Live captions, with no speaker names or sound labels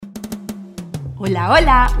Hola,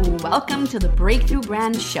 hola! Welcome to the Breakthrough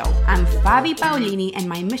Brand Show. I'm Fabi Paolini, and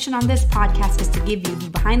my mission on this podcast is to give you the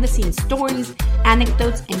behind-the-scenes stories,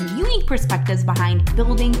 anecdotes, and unique perspectives behind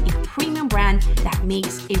building a premium brand that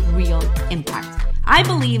makes a real impact. I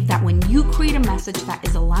believe that when you create a message that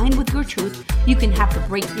is aligned with your truth, you can have the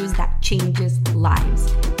breakthroughs that changes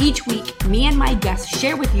lives. Each week, me and my guests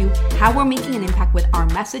share with you how we're making an impact with our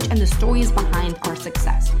message and the stories behind our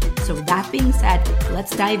success. So that being said,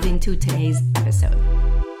 let's dive into today's episode.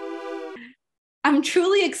 I'm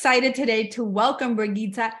truly excited today to welcome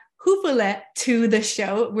Brigitta Hoeferle to the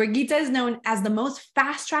show. Brigitta is known as the most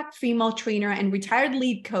fast-track female trainer and retired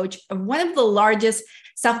lead coach of one of the largest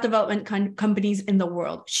self-development companies in the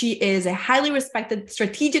world. She is a highly respected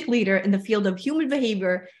strategic leader in the field of human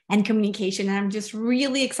behavior and communication. And I'm just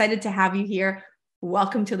really excited to have you here.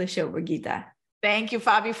 Welcome to the show, Brigitta. Thank you,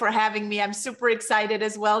 Fabi, for having me. I'm super excited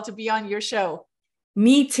as well to be on your show.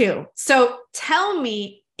 Me too. So tell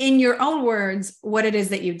me in your own words what it is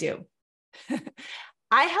that you do.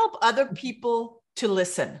 I help other people to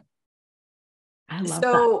listen. I love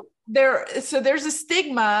that. There's a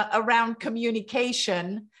stigma around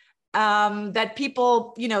communication that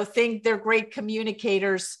people, think they're great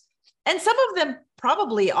communicators. And some of them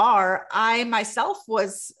probably are. I myself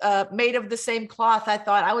was made of the same cloth. I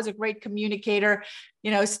thought I was a great communicator,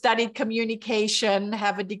 studied communication,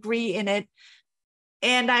 have a degree in it.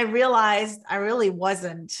 And I realized I really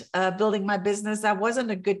wasn't building my business. I wasn't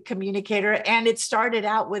a good communicator. And it started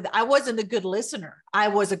out with, I wasn't a good listener. I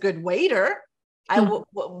was a good waiter.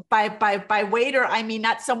 By waiter, I mean,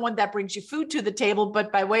 not someone that brings you food to the table,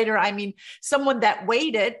 but by waiter, I mean, someone that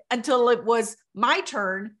waited until it was my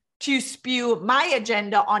turn to spew my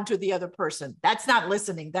agenda onto the other person. That's not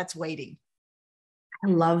listening. That's waiting. I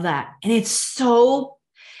love that. And it's so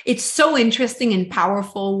interesting and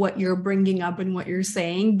powerful what you're bringing up and what you're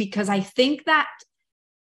saying, because I think that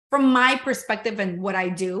from my perspective and what I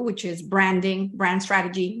do, which is branding, brand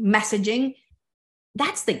strategy, messaging,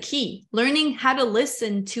 that's the key. Learning how to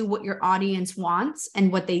listen to what your audience wants and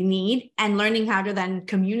what they need, and learning how to then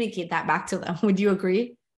communicate that back to them. Would you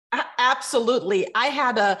agree? Absolutely. I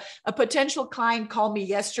had a potential client call me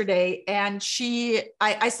yesterday, and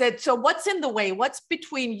I said, so what's in the way? What's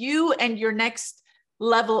between you and your next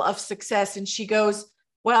level of success? And she goes,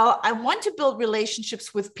 well, I want to build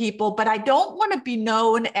relationships with people, but I don't want to be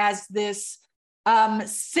known as this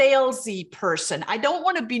salesy person. I don't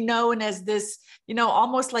want to be known as this,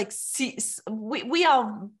 almost like we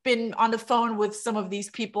all been on the phone with some of these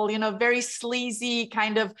people, very sleazy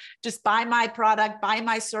kind of just buy my product, buy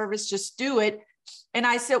my service, just do it. And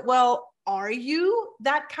I said, well, are you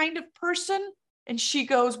that kind of person? And she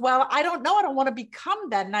goes, well, I don't know. I don't want to become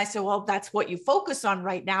that. And I said, well, that's what you focus on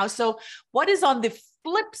right now. So what is on the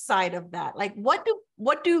flip side of that? Like, what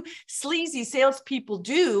do sleazy salespeople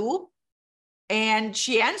do? And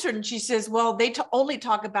she answered and she says, well, they only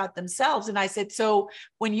talk about themselves. And I said, so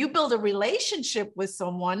when you build a relationship with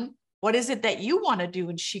someone, what is it that you want to do?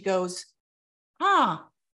 And she goes, well,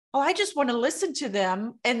 I just want to listen to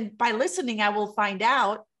them. And by listening, I will find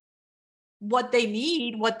out what they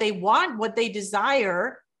need, what they want, what they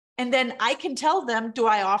desire. And then I can tell them, do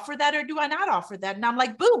I offer that or do I not offer that? And I'm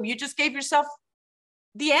like, boom, you just gave yourself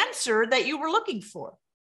the answer that you were looking for.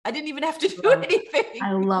 I didn't even have to do anything.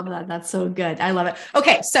 I love that. That's so good. I love it.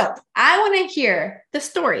 Okay. So I want to hear the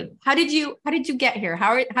story. How did you get here?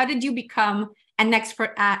 How did you become an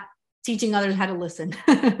expert at teaching others how to listen?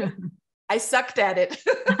 I sucked at it.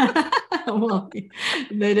 Well,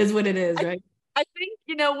 it is what it is, right? I think,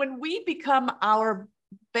 when we become our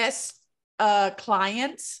best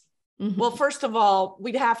clients, well, first of all,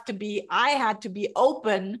 I had to be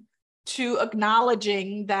open to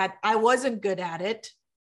acknowledging that I wasn't good at it.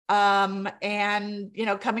 And,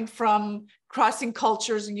 coming from crossing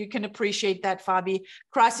cultures, and you can appreciate that, Fabi,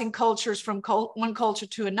 crossing cultures from one culture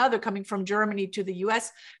to another, coming from Germany to the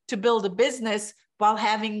US to build a business while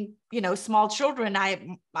having, small children.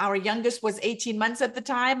 Our youngest was 18 months at the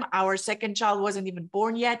time. Our second child wasn't even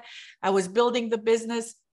born yet. I was building the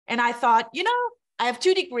business. And I thought, I have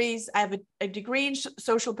 2 degrees. I have a degree in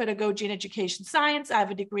social pedagogy and education science. I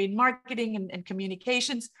have a degree in marketing and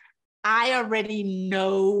communications. I already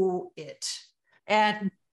know it. And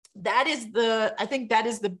I think that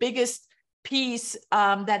is the biggest piece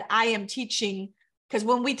that I am teaching. Because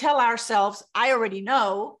when we tell ourselves, I already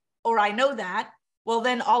know, or I know that, well,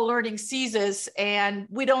 then all learning ceases and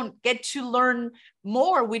we don't get to learn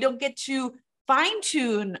more. We don't get to fine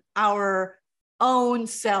tune our own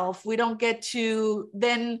self. We don't get to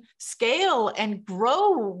then scale and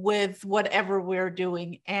grow with whatever we're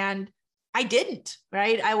doing. And I didn't,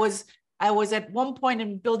 right? I was I was at one point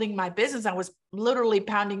in building my business, I was literally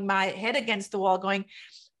pounding my head against the wall going,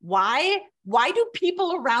 why do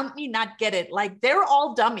people around me not get it? Like, they're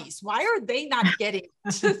all dummies. Why are they not getting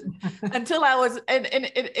it? Until I was, and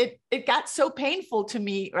it got so painful to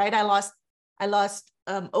me, right? I lost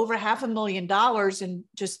over $500,000 in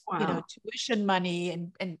just, Wow. tuition money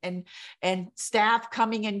and staff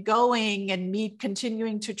coming and going, and me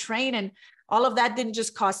continuing to train. And all of that didn't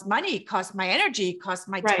just cost money, it cost my energy, it cost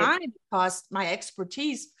my Right. time, it cost my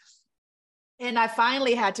expertise. And I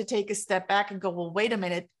finally had to take a step back and go, well, wait a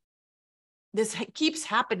minute, this keeps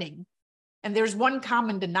happening. And there's one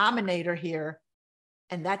common denominator here,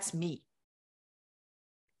 and that's me.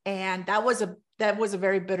 And that was a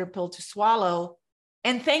very bitter pill to swallow.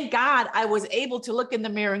 And thank God I was able to look in the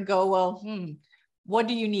mirror and go, well, what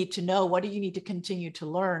do you need to know? What do you need to continue to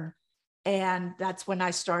learn? And that's when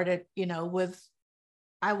I started,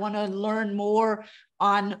 I want to learn more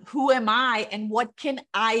on who am I and what can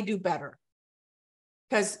I do better?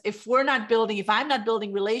 Because if I'm not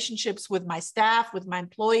building relationships with my staff, with my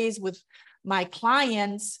employees, with my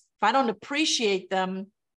clients, if I don't appreciate them,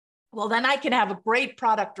 well, then I can have a great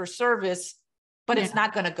product or service, but it's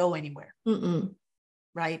not going to go anywhere.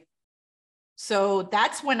 Right? So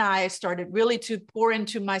that's when I started really to pour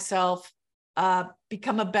into myself,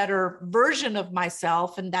 become a better version of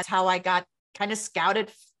myself. And that's how I got kind of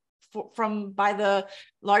scouted by the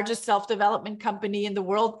largest self-development company in the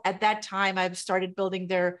world. At that time, I started building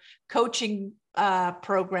their coaching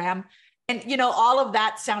program. And, all of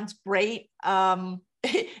that sounds great.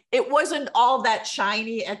 It wasn't all that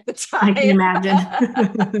shiny at the time. I can imagine.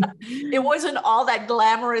 It wasn't all that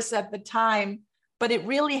glamorous at the time, but it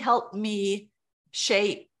really helped me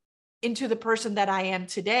shape into the person that I am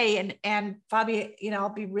today. And Fabi, I'll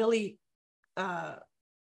be really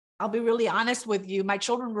honest with you. My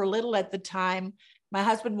children were little at the time. My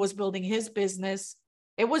husband was building his business.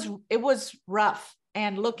 It was rough.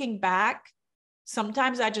 And looking back,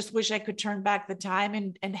 sometimes I just wish I could turn back the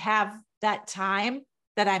time and have that time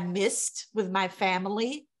that I missed with my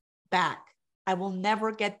family back. I will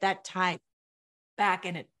never get that time back,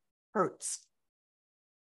 and it hurts.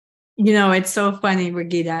 It's so funny,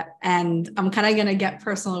 Brigitta, and I'm kind of going to get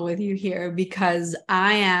personal with you here because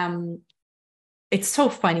it's so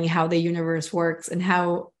funny how the universe works and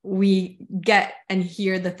how we get and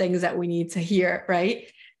hear the things that we need to hear,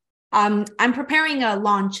 right? I'm preparing a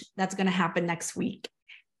launch that's going to happen next week.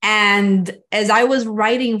 And as I was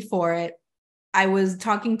writing for it, I was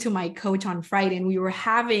talking to my coach on Friday, and we were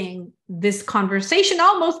having this conversation,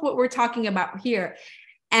 almost what we're talking about here.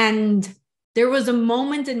 And there was a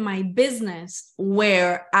moment in my business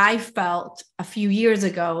where I felt a few years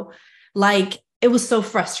ago, like it was so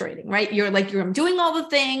frustrating, right? I'm doing all the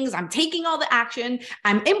things, I'm taking all the action,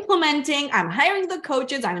 I'm implementing, I'm hiring the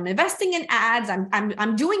coaches, I'm investing in ads,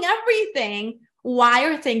 I'm doing everything. Why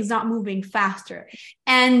are things not moving faster?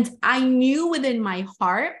 And I knew within my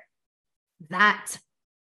heart that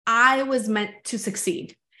I was meant to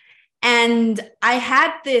succeed. And I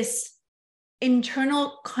had this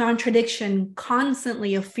internal contradiction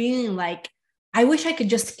constantly of feeling like, I wish I could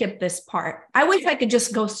just skip this part. I wish I could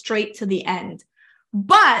just go straight to the end.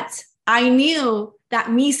 But I knew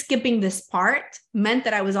that me skipping this part meant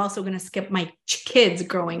that I was also going to skip my kids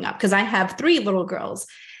growing up, because I have 3 little girls.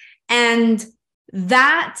 And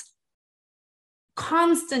that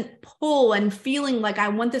constant pull and feeling like I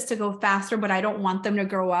want this to go faster, but I don't want them to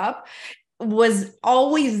grow up, was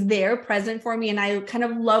always there, present for me. And I kind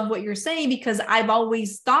of love what you're saying, because I've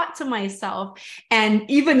always thought to myself, and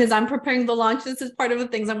even as I'm preparing the launch, this is part of the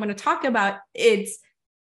things I'm going to talk about. It's,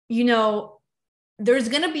 there's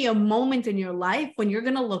going to be a moment in your life when you're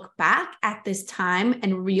going to look back at this time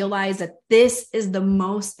and realize that this is the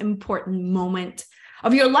most important moment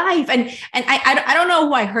of your life. And I don't know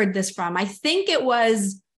who I heard this from. I think it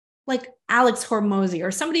was like Alex Hormozy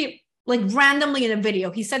or somebody, like randomly in a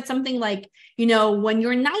video. He said something like, when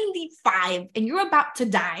you're 95 and you're about to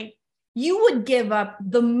die, you would give up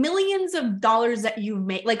the millions of dollars that you've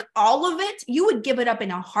made, like all of it, you would give it up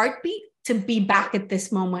in a heartbeat to be back at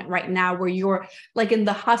this moment right now where you're like in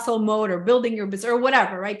the hustle mode or building your business or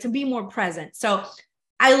whatever, right? To be more present. So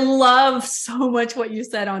I love so much what you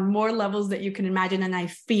said on more levels that you can imagine. And I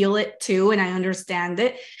feel it too. And I understand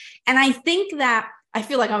it. And I think that I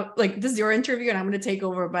feel like this is your interview and I'm going to take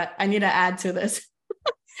over, but I need to add to this.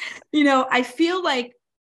 I feel like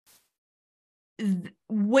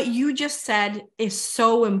what you just said is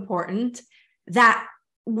so important, that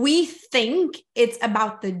we think it's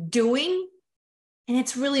about the doing and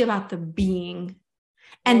it's really about the being.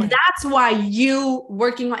 And Boy. that's why you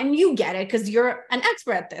working on, and you get it because you're an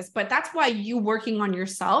expert at this, but that's why you working on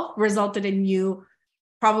yourself resulted in you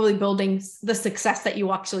probably building the success that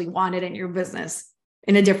you actually wanted in your business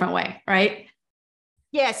in a different way, right?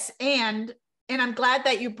 Yes. And I'm glad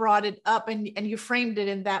that you brought it up and you framed it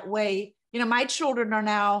in that way. My children are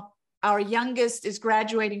now, our youngest is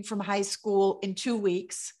graduating from high school in 2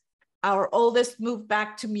 weeks. Our oldest moved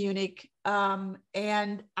back to Munich.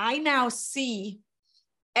 And I now see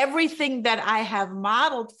everything that I have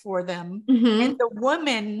modeled for them and the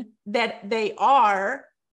women that they are,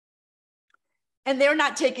 and they're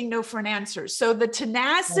not taking no for an answer. So the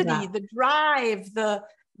tenacity, the drive, the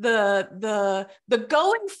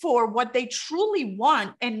going for what they truly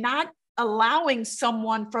want and not allowing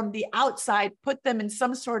someone from the outside put them in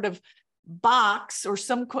some sort of box or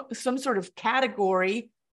some sort of category.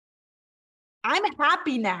 I'm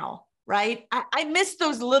happy now, right? I miss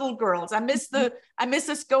those little girls. I miss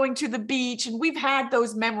us going to the beach, and we've had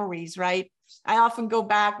those memories, right? I often go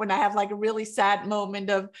back when I have like a really sad moment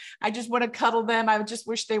of, I just want to cuddle them. I just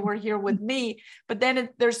wish they were here with me. But then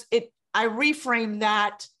I reframe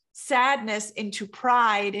that sadness into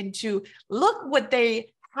pride, into look what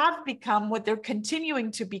they have become, what they're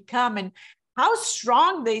continuing to become, and how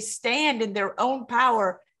strong they stand in their own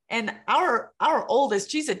power. And our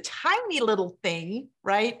oldest, she's a tiny little thing,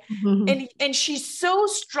 right? And she's so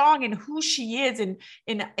strong in who she is and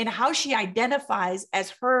in how she identifies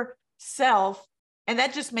as herself. And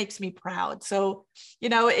that just makes me proud. So,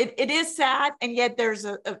 it is sad. And yet there's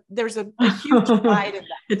a huge pride in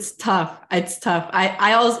that. It's tough.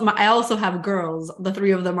 I also have girls. The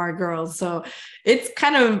three of them are girls. So it's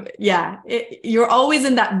kind of, you're always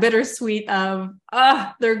in that bittersweet of,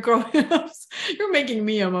 they're growing up. You're making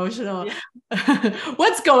me emotional. Yeah.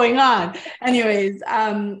 What's going on? Anyways,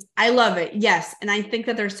 I love it. Yes. And I think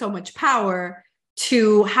that there's so much power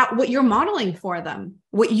to what you're modeling for them,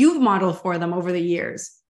 what you've modeled for them over the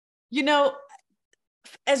years.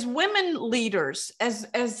 As women leaders, as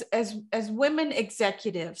women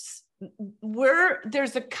executives,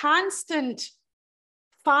 there's a constant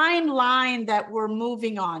fine line that we're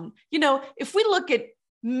moving on. If we look at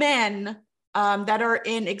men that are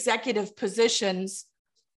in executive positions,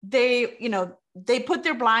 they put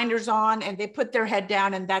their blinders on and they put their head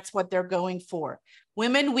down, and that's what they're going for.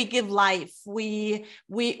 Women, we give life. We're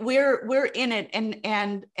in it,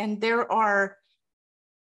 and there are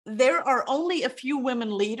only a few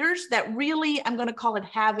women leaders that really, I'm going to call it,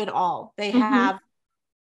 have it all. They have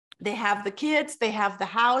the kids, they have the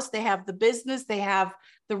house, they have the business, they have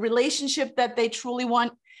the relationship that they truly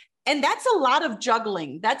want. And that's a lot of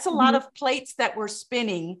juggling. That's a lot of plates that we're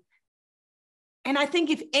spinning. And I think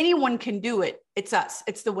if anyone can do it, it's us,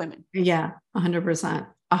 it's the women. Yeah, 100%.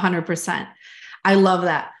 100%. I love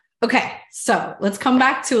that. Okay. So let's come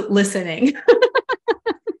back to listening.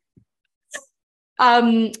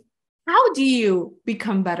 How do you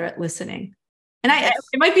become better at listening? And it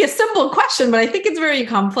might be a simple question, but I think it's very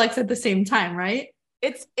complex at the same time, right?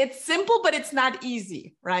 It's simple, but it's not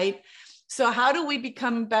easy, right? So how do we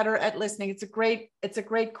become better at listening? It's a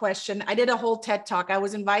great question. I did a whole TED Talk. I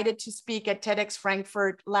was invited to speak at TEDx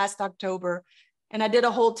Frankfurt last October, and I did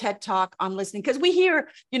a whole TED Talk on listening, because we hear,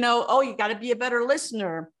 you got to be a better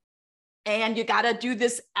listener and you got to do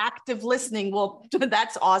this active listening. Well,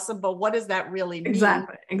 that's awesome, but what does that really mean?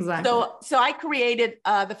 Exactly. So I created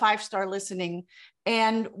the 5-star listening,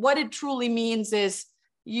 and what it truly means is,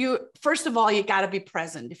 first of all, you got to be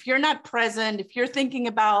present. If you're not present, if you're thinking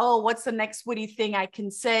about, what's the next witty thing I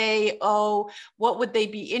can say? What would they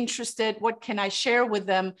be interested? What can I share with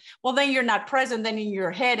them? Well, then you're not present, then in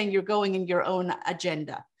your head, and you're going in your own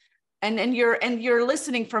agenda, and you're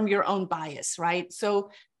listening from your own bias, right?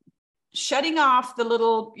 So shutting off the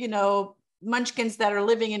little, munchkins that are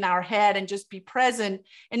living in our head, and just be present,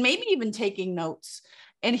 and maybe even taking notes.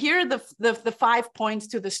 And here are the 5 points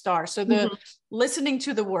to the star. So listening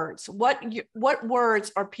to the words, what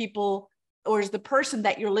words are people, or is the person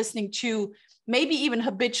that you're listening to maybe even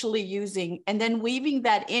habitually using, and then weaving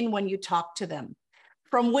that in when you talk to them.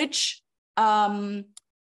 From which, I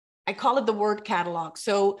call it the word catalog.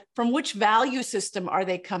 So from which value system are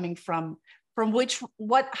they coming from? From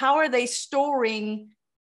how are they storing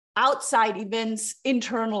outside events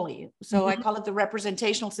internally? So I call it the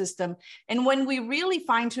representational system. And when we really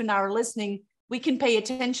fine tune our listening, we can pay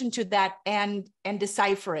attention to that and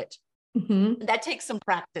decipher it. That takes some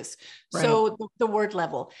practice. Right. So the word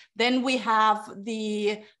level. Then we have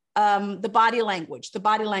the body language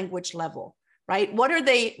level, right? What are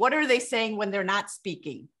they saying when they're not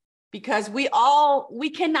speaking? because we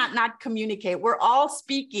cannot not communicate. We're all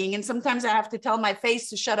speaking. And sometimes I have to tell my face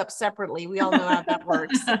to shut up separately. We all know how that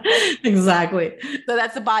works. Exactly. So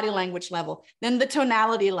that's the body language level. Then the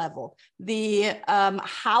tonality level, the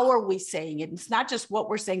how are we saying it? It's not just what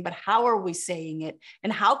we're saying, but how are we saying it?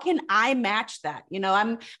 And how can I match that? You know,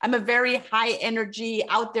 I'm a very high energy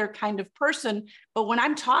out there kind of person, but when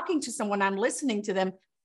I'm talking to someone, I'm listening to them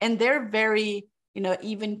and they're very, you know,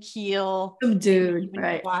 even keel, Subdued, even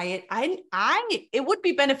right? quiet. It would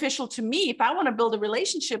be beneficial to me if I want to build a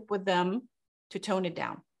relationship with them to tone it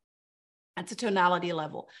down. That's a tonality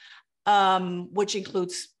level, which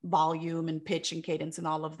includes volume and pitch and cadence and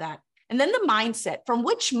all of that. And then the mindset. From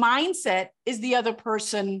which mindset is the other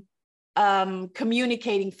person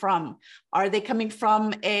communicating from? Are they coming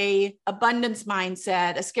from a abundance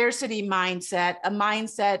mindset, a scarcity mindset, a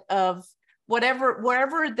mindset of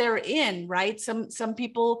wherever they're in, right? Some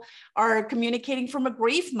people are communicating from a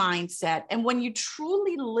grief mindset. And when you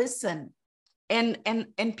truly listen, and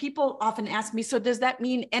people often ask me, so does that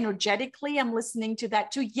mean energetically I'm listening to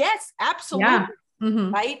that too? Yes, absolutely. Yeah.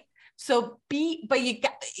 Mm-hmm. Right. So but you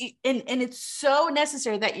got, and it's so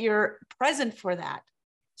necessary that you're present for that.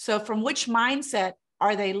 So from which mindset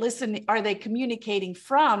are they listening? Are they communicating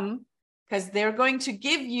from? Because they're going to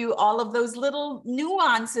give you all of those little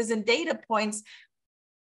nuances and data points.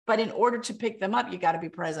 But in order to pick them up, you got to be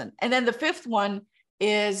present. And then the fifth one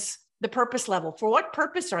is the purpose level. For what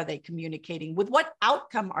purpose are they communicating? With what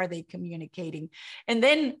outcome are they communicating? And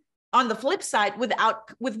then on the flip side,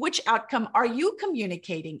 with which outcome are you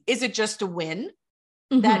communicating? Is it just a win?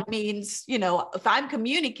 Mm-hmm. That means, you know, if I'm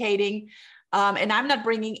communicating and I'm not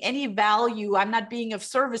bringing any value, I'm not being of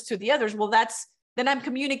service to the others, well, then I'm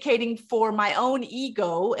communicating for my own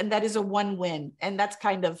ego, and that is a one win. And that's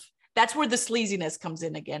where the sleaziness comes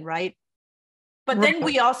in again, right? But then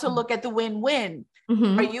we also look at the win-win.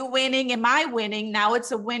 Mm-hmm. Are you winning? Am I winning? Now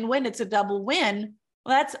it's a win-win. It's a double win.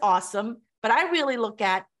 Well, that's awesome. But I really look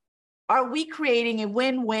at, are we creating a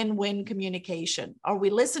win-win-win communication? Are we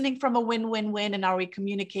listening from a win-win-win, and are we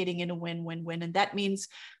communicating in a win-win-win? And that means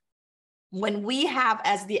when we have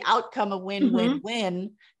as the outcome a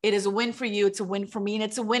win-win-win, it is a win for you, it's a win for me, and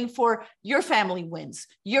it's a win for your family wins,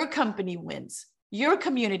 your company wins, your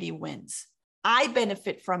community wins. I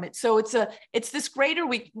benefit from it. So it's this greater,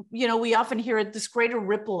 we often hear it, this greater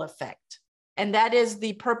ripple effect. And that is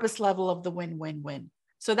the purpose level of the win-win-win.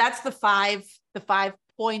 So that's the five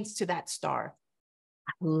points to that star.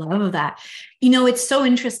 I love that. You know, it's so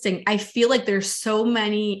interesting. I feel like there's so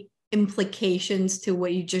many implications to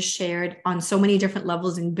what you just shared on so many different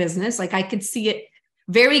levels in business. Like I could see it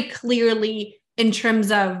very clearly in terms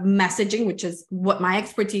of messaging, which is what my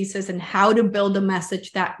expertise is, and how to build a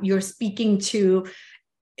message that you're speaking to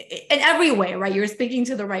in every way, right? You're speaking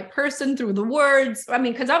to the right person through the words. I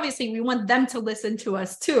mean, because obviously we want them to listen to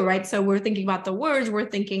us too, right? So we're thinking about the words, we're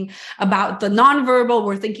thinking about the nonverbal,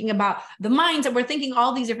 we're thinking about the mindset, we're thinking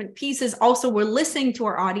all these different pieces. Also, we're listening to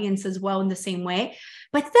our audience as well in the same way.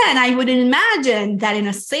 But then I would imagine that in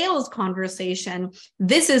a sales conversation,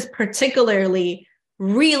 this is particularly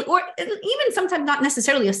real, or even sometimes not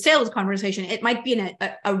necessarily a sales conversation. It might be in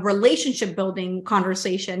a relationship building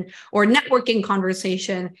conversation or networking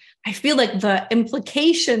conversation. I feel like the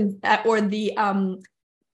implications or the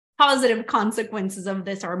positive consequences of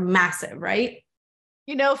this are massive, right?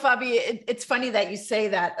 You know, Fabi, it's funny that you say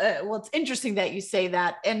that. It's interesting that you say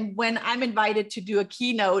that. And when I'm invited to do a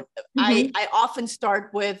keynote, I often start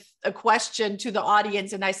with a question to the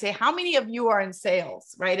audience, and I say, how many of you are in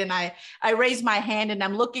sales, right? And I raise my hand, and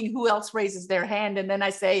I'm looking who else raises their hand. And then I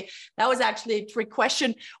say, that was actually a trick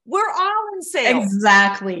question. We're all in sales.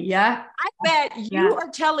 Exactly. Yeah. I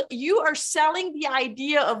bet you are selling the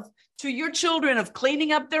idea to your children of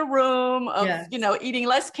cleaning up their room, of, eating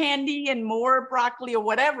less candy and more broccoli or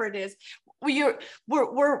whatever it is. We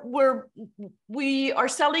are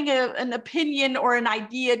selling an opinion or an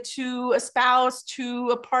idea to a spouse, to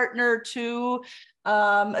a partner, to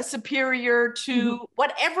a superior, to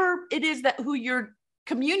whatever it is who you're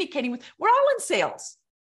communicating with. We're all in sales.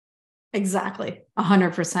 Exactly.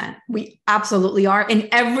 100%. We absolutely are. In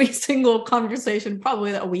every single conversation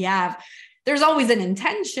probably that we have, there's always an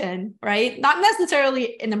intention, right? Not necessarily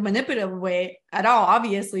in a manipulative way at all,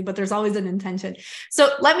 obviously, but there's always an intention.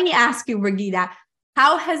 So let me ask you, Brigitta,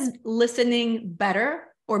 how has listening better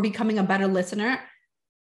or becoming a better listener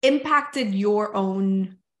impacted your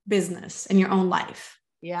own business and your own life?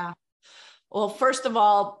 Yeah. Well, first of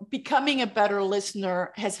all, becoming a better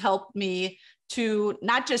listener has helped me to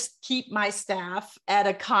not just keep my staff at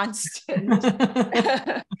a constant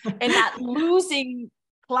and not losing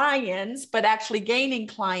clients, but actually gaining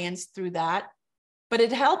clients through that. but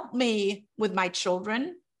it helped me with my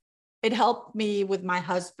children. It helped me with my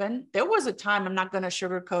husband. There was a time, I'm not going to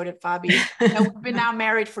sugarcoat it, Fabi, and we've been now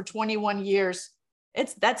married for 21 years.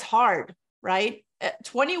 That's hard, right? At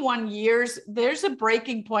 21 years, there's a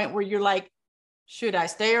breaking point where you're like, should I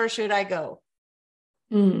stay or should I go?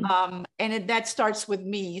 That starts with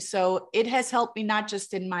me. So it has helped me not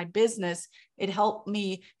just in my business, it helped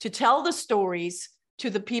me to tell the stories to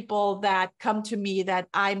the people that come to me, that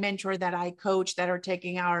I mentor, that I coach, that are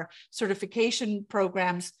taking our certification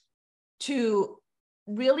programs, to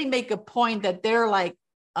really make a point that they're like,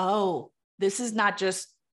 oh, this is not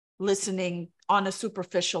just listening on a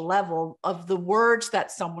superficial level of the words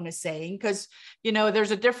that someone is saying. Because,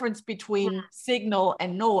 there's a difference between signal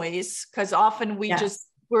and noise, because often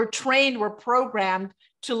we're trained, we're programmed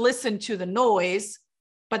to listen to the noise,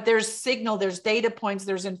 but there's signal, there's data points,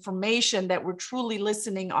 there's information that we're truly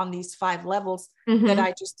listening on these 5 levels that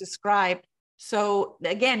I just described. So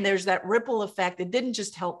again, there's that ripple effect. It didn't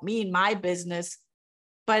just help me in my business,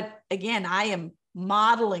 but again, I am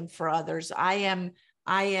modeling for others. I am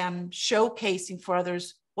showcasing for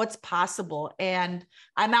others what's possible. And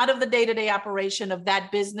I'm out of the day-to-day operation of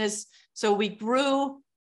that business. So we grew,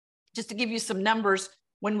 just to give you some numbers,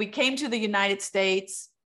 when we came to the United States,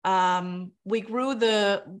 we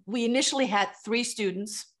initially had 3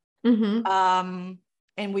 students.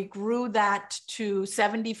 And we grew that to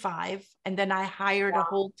 75. And then I hired a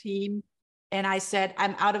whole team. And I said,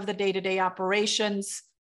 I'm out of the day-to-day operations.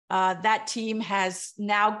 That team has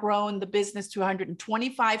now grown the business to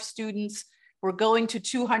 125 students. We're going to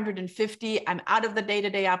 250. I'm out of the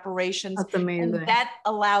day-to-day operations. That's amazing. And that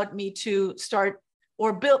allowed me to start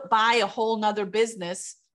or buy a whole nother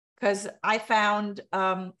business, because I found,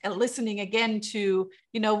 and listening again to,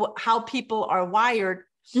 how people are wired.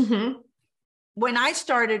 When I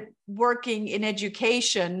started working in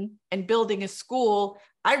education and building a school,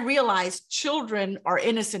 I realized children are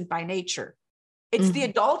innocent by nature. It's the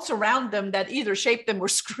adults around them that either shape them or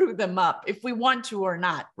screw them up, if we want to or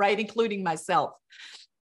not, right? Including myself.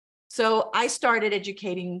 So I started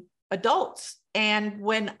educating adults. And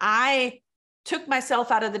when I took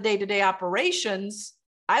myself out of the day-to-day operations,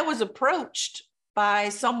 I was approached by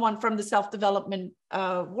someone from the self-development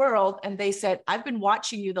world. And they said, I've been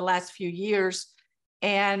watching you the last few years,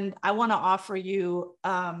 and I want to offer you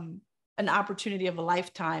an opportunity of a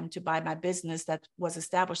lifetime to buy my business that was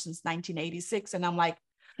established since 1986. And I'm like,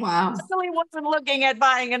 wow. I really wasn't looking at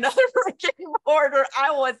buying another brick and mortar.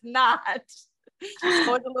 I was not. I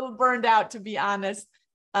was a little burned out, to be honest.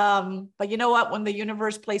 But you know what? When the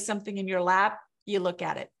universe plays something in your lap, you look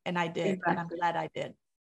at it. And I did. Exactly. And I'm glad I did.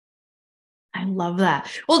 I love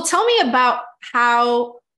that. Well, tell me about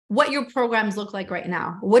what your programs look like right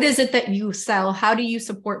now. What is it that you sell? How do you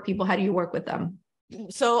support people? How do you work with them?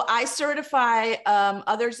 So I certify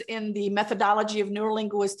others in the methodology of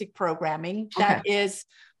neurolinguistic programming. That is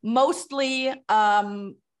mostly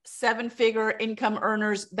 7-figure income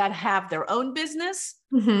earners that have their own business,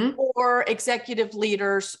 or executive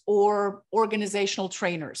leaders or organizational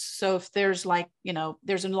trainers. So if there's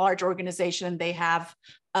there's a large organization and they have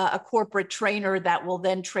a corporate trainer that will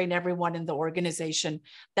then train everyone in the organization,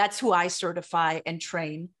 that's who I certify and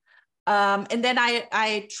train. And then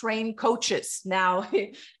I train coaches. Now,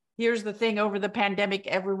 here's the thing: over the pandemic,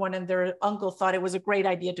 everyone and their uncle thought it was a great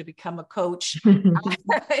idea to become a coach.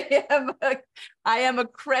 I am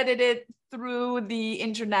accredited through the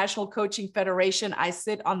International Coaching Federation. I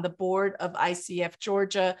sit on the board of ICF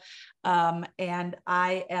Georgia, and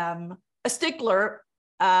I am a stickler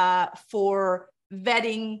for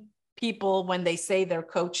vetting people when they say they're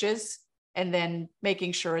coaches, and then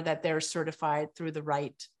making sure that they're certified through the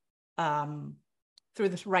right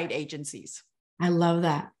agencies. I love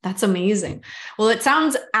that. That's amazing. Well, it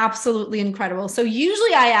sounds absolutely incredible. So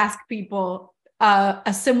usually I ask people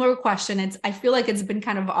a similar question. I feel like it's been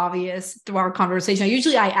kind of obvious through our conversation.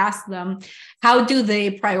 Usually I ask them, how do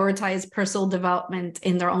they prioritize personal development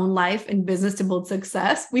in their own life and business to build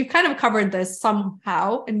success? We've kind of covered this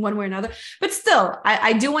somehow in one way or another, but still,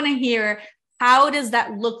 I do want to hear, how does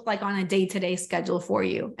that look like on a day-to-day schedule for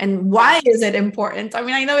you? And why is it important? I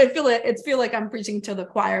mean, I know it feel like I'm preaching to the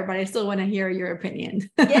choir, but I still want to hear your opinion.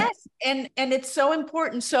 Yes. And it's so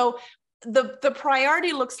important. So the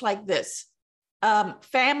priority looks like this: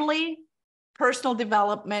 family, personal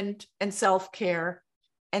development, and self-care,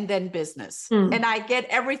 and then business. And I get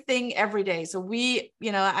everything every day. So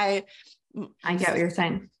I get what you're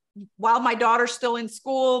saying. While my daughter's still in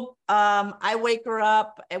school, I wake her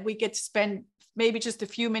up and we get to spend maybe just a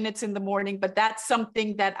few minutes in the morning, but that's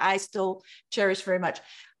something that I still cherish very much.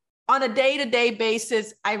 On a day-to-day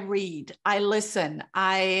basis, I read, I listen,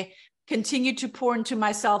 I continue to pour into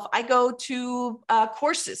myself. I go to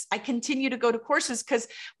courses. I continue to go to courses because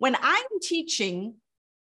when I'm teaching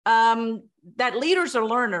that leaders are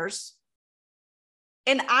learners,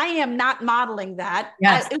 and I am not modeling that,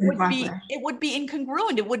 yes, it would be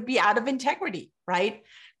incongruent. It would be out of integrity, right?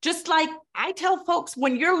 Just like I tell folks,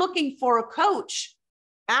 when you're looking for a coach,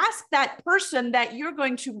 ask that person that you're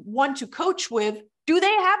going to want to coach with, do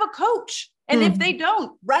they have a coach? And if they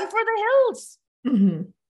don't, run for the hills. Mm-hmm.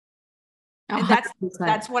 And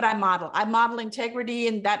that's what I model. I model integrity,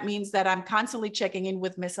 and that means that I'm constantly checking in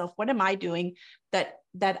with myself. What am I doing that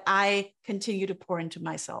I continue to pour into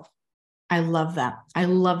myself? I love that. I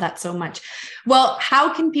love that so much. Well,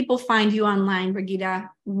 how can people find you online, Brigitta?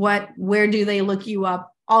 Where do they look you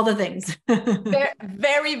up? All the things.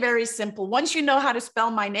 Very, very simple. Once you know how to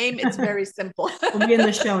spell my name, it's very simple. It'll be in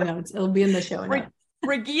the show notes.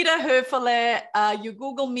 Brigitta Hoeferle. You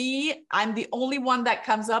Google me. I'm the only one that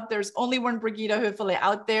comes up. There's only one Brigitta Hoeferle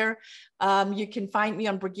out there. You can find me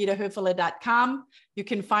on brigittahoeferle.com. You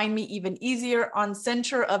can find me even easier on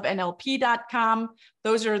centerofnlp.com.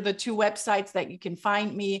 Those are the two websites that you can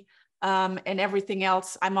find me, and everything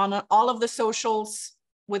else. I'm on all of the socials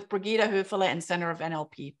with Brigitta Hoeferle and Center of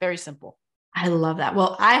NLP. Very simple. I love that.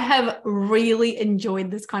 Well, I have really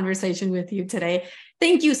enjoyed this conversation with you today.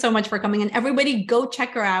 Thank you so much for coming. And everybody go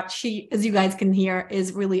check her out. She, as you guys can hear,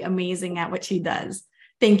 is really amazing at what she does.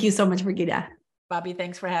 Thank you so much, Brigitta. Bobby,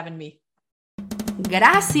 thanks for having me.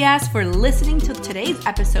 Gracias for listening to today's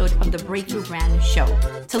episode of the Breakthrough Brand Show.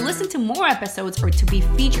 To listen to more episodes or to be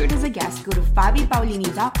featured as a guest, go to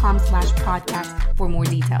fabipaolini.com/podcast for more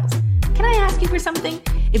details. Can I ask you for something?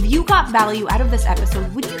 If you got value out of this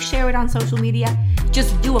episode, would you share it on social media?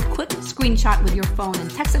 Just do a quick screenshot with your phone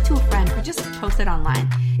and text it to a friend, or just post it online.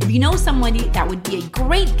 If you know somebody that would be a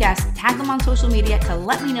great guest, tag them on social media to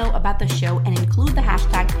let me know about the show and include the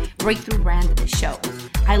hashtag Breakthrough Brand Show.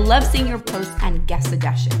 I love seeing your posts and guest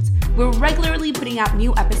suggestions. We're regularly putting out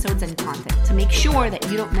new episodes and content. To make sure that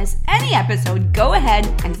you don't miss any episode, go ahead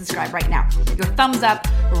and subscribe right now. Your thumbs up,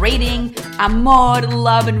 rating, amor,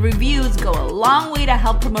 love, and reviews go a long way to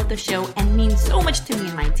help promote the show and mean so much to me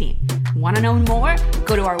and my team. Want to know more?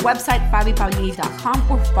 Go to our website,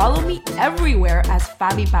 fabipaolini.com, or follow me everywhere as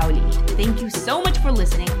Fabi Paolini. Thank you so much for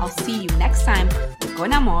listening. I'll see you next time.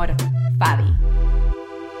 Con amor, Fabi.